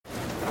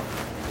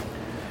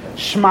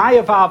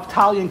Shmaya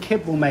v'Avtalyan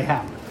kiblu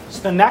mehem.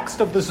 So the next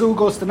of the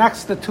zugos, the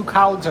next of the two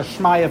colleagues are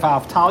Shmaya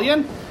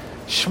v'Avtalyan.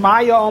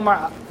 Shmaya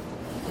Omer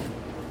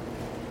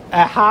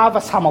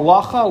Ahavas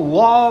hamalacha,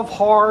 love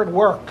hard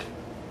work.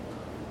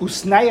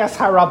 Usneyas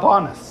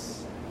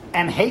harabanas,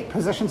 and hate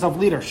positions of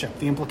leadership.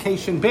 The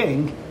implication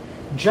being,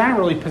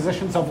 generally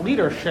positions of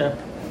leadership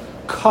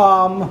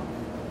come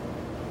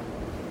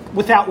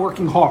without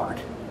working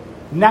hard.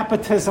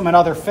 Nepotism and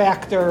other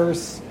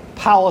factors,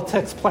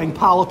 politics, playing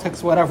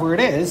politics, whatever it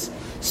is.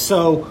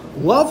 So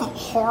love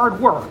hard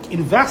work,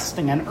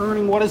 investing and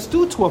earning what is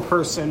due to a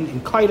person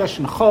in Kaidash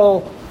and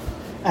Chol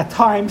at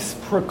times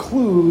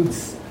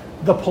precludes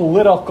the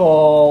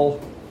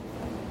political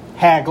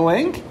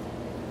haggling.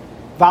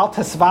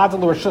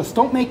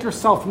 Don't make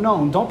yourself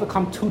known. Don't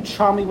become too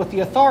chummy with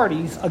the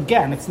authorities.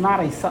 Again, it's not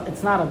a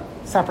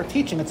separate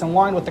teaching. It's in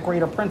line with the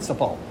greater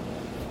principle.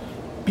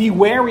 Be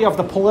wary of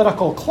the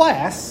political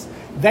class.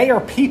 They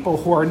are people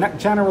who are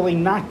generally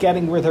not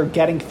getting where they're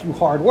getting through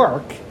hard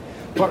work,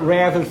 but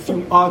rather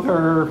through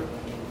other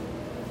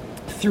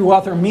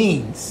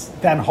means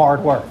than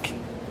hard work.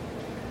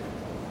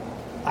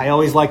 I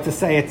always like to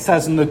say it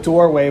says in the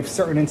doorway of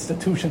certain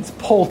institutions,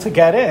 pull to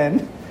get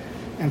in,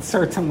 and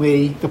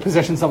certainly the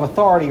positions of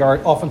authority are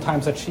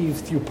oftentimes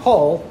achieved through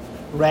pull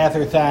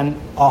rather than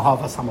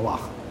ahavas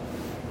hamalacha.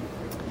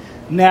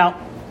 Now,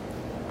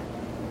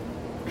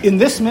 in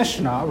this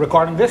Mishnah,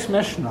 regarding this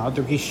Mishnah,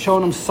 the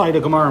Rishonim cite a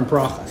Gemara in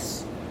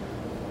Brachas.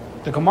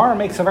 The Gemara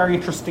makes a very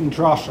interesting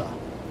drasha.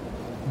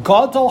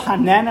 Gadol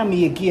hanena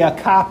miyagia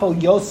kapo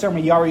yoser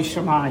miyari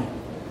shemayim.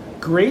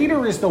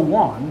 Greater is the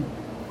one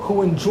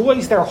who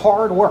enjoys their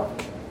hard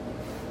work.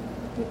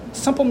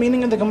 Simple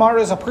meaning in the Gemara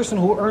is a person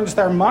who earns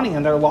their money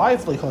and their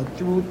livelihood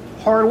through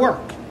hard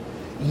work.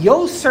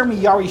 Yoser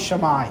miyari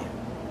shemayim.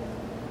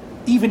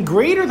 Even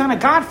greater than a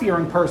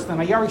God-fearing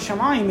person, a Yari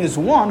Shamayim, is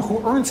one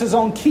who earns his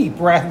own keep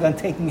rather than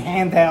taking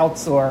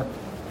handouts or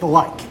the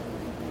like.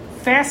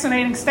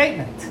 Fascinating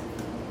statement.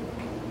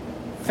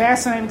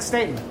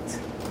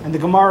 And the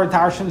Gemara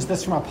darshans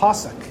this from a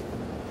pasuk,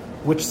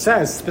 which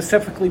says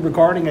specifically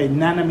regarding a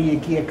nanami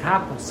yagia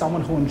kapu,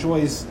 someone who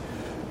enjoys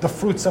the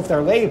fruits of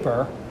their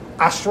labor,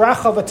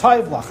 Ashracha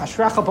v'toivlach,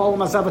 Ashracha b'olam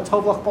hazeh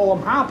v'tovlach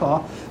b'olam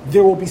haba,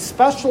 there will be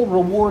special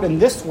reward in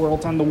this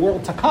world and the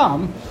world to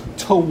come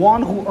to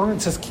one who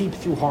earns his keep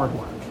through hard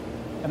work.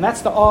 And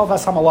that's the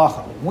Avos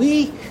hamalacha.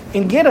 We,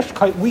 in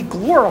Yidishkeit, we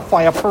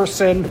glorify a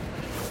person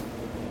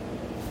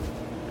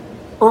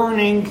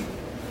earning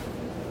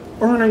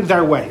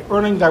their way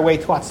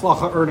to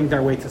atzlacha, earning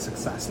their way to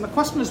success. And the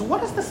question is,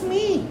 what does this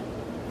mean?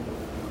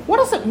 What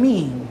does it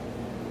mean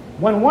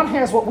when one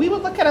has what we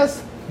would look at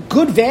as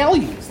good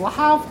values,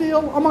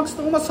 lahavdil, amongst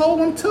the Umas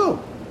Olam too,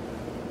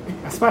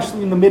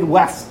 especially in the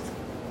Midwest,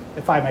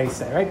 if I may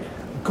say, right?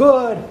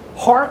 Good,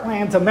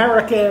 heartland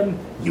American,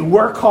 you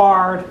work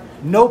hard,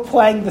 no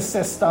playing the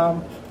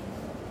system.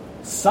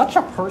 Such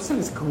a person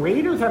is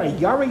greater than a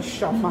Yarei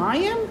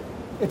Shamayim?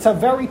 It's a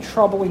very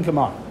troubling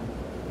Gemara.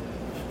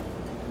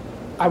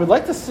 I would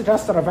like to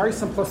suggest at a very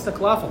simplistic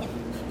level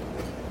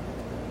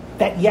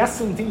that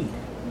yes, indeed.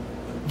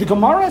 The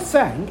Gemara is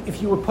saying,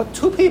 if you would put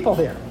two people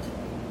here,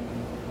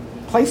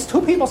 place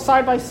two people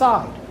side by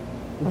side,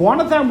 one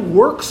of them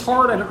works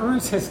hard and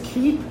earns his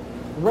keep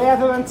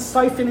rather than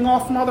siphoning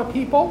off from other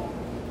people,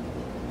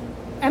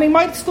 and he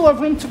might still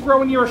have room to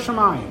grow in Yiras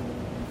Shamayim,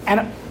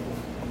 and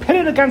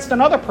pitted against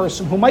another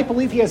person who might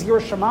believe he has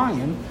Yiras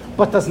Shamayim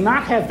but does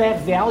not have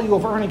that value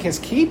of earning his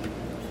keep,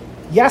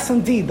 yes,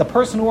 indeed, the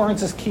person who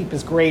earns his keep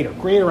is greater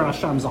in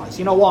Hashem's eyes.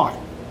 You know why?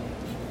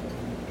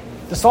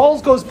 This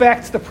all goes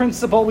back to the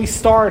principle we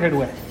started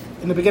with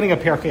in the beginning of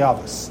Pirkei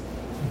Avos.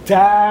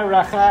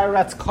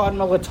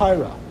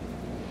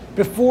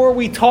 Before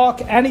we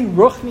talk any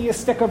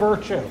ruchniistic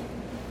virtue,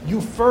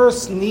 you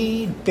first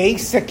need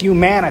basic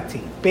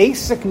humanity,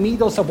 basic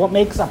midos of what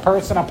makes a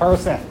person a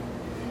person.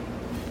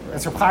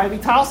 As Reb Chaim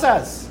Vital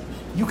says,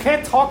 you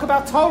can't talk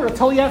about Torah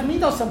until you have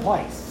midos in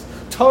place.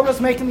 Torah is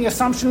making the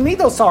assumption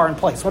midos are in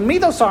place. When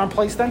midos are in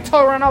place, then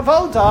Torah and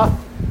avoda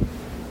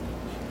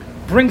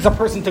brings a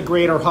person to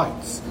greater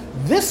heights.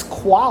 This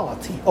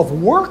quality of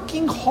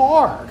working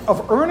hard,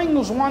 of earning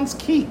one's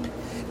keep,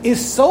 is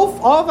so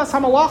avas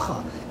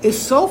hamalacha, is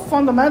so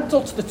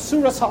fundamental to the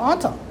tzuras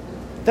ha'ata,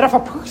 that if a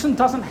person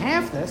doesn't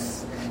have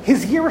this,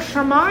 his Yiras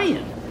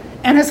Shamayim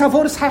and his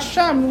avodas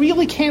Hashem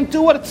really can't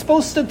do what it's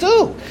supposed to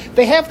do.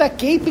 They have that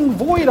gaping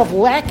void of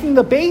lacking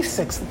the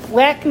basics,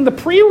 lacking the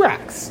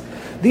prereqs.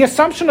 The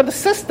assumption of the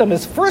system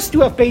is first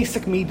you have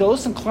basic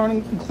midos,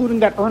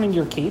 including that earning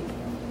your keep,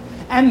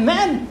 and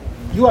then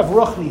you have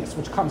ruchnius,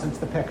 which comes into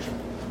the picture.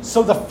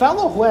 So the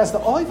fellow who has the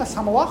oivas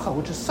hamalacha,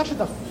 which is such a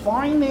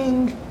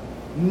defining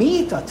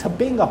midah to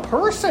being a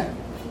person,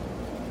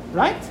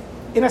 right?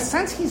 In a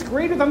sense, he's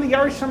greater than the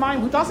Yarei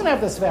Shamayim who doesn't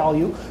have this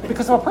value,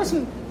 because if a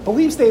person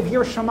believes they have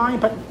Yarei Shamayim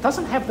but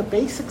doesn't have the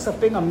basics of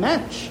being a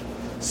mensch,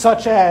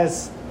 such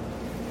as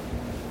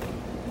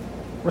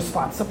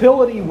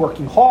responsibility,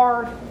 working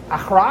hard,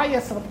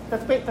 achrayus.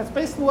 That's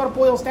basically what it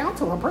boils down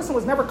to. If a person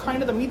was never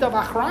kind of the midah of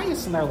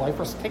achrayus in their life,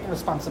 or taking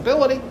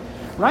responsibility,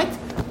 right?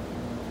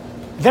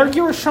 Their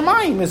yiras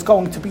shamayim is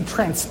going to be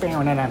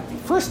transparent and empty.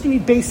 First, you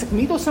need basic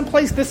midos in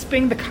place, this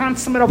being the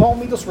consummate of all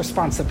midos,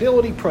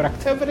 responsibility,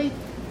 productivity.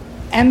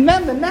 And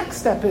then the next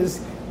step is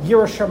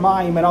yiras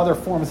shamayim and other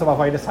forms of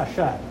avodas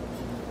Hashem.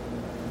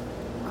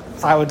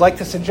 So I would like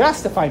to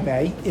suggest, if I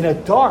may, in a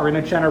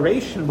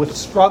generation with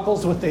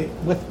struggles with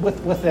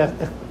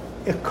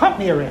a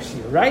company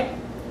issue, right?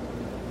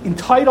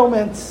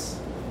 Entitlements.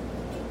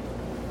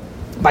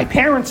 My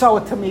parents owe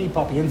it to me.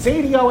 Bobby and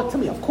Zadie owe it to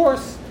me, of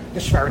course. The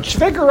Shver and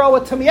Shviger owe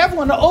it to me.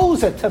 Everyone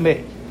owes it to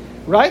me,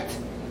 right?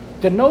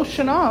 The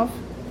notion of,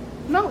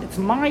 no, it's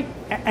my,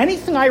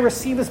 anything I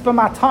receive is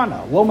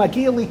b'matana. Lo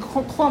magia li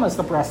klum, as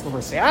the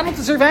Breslovers say. I don't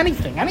deserve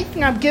anything.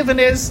 Anything I'm given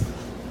is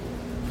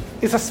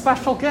a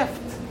special gift.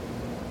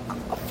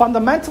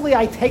 Fundamentally,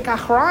 I take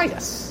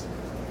achrayus.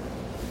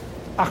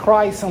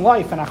 Achrayus in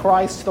life, and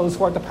achrayus to those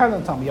who are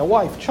dependent on me, a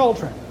wife,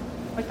 children.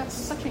 Like, that's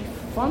such a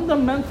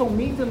fundamental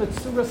midah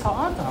mitzuras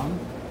ha'adam.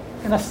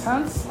 In a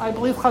sense, I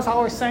believe Chazal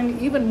are saying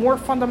even more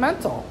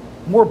fundamental,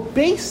 more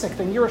basic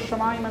than yiras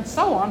shamayim and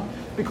so on,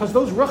 because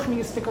those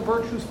ruchniistic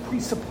virtues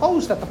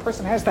presuppose that the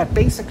person has that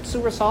basic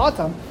tzuras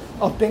ha'adam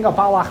of being a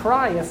bal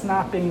achrayus,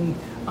 not being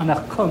an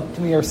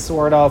akuntmir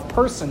sort of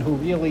person who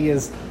really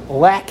is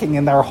lacking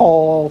in their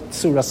whole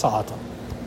tzuras ha'adam.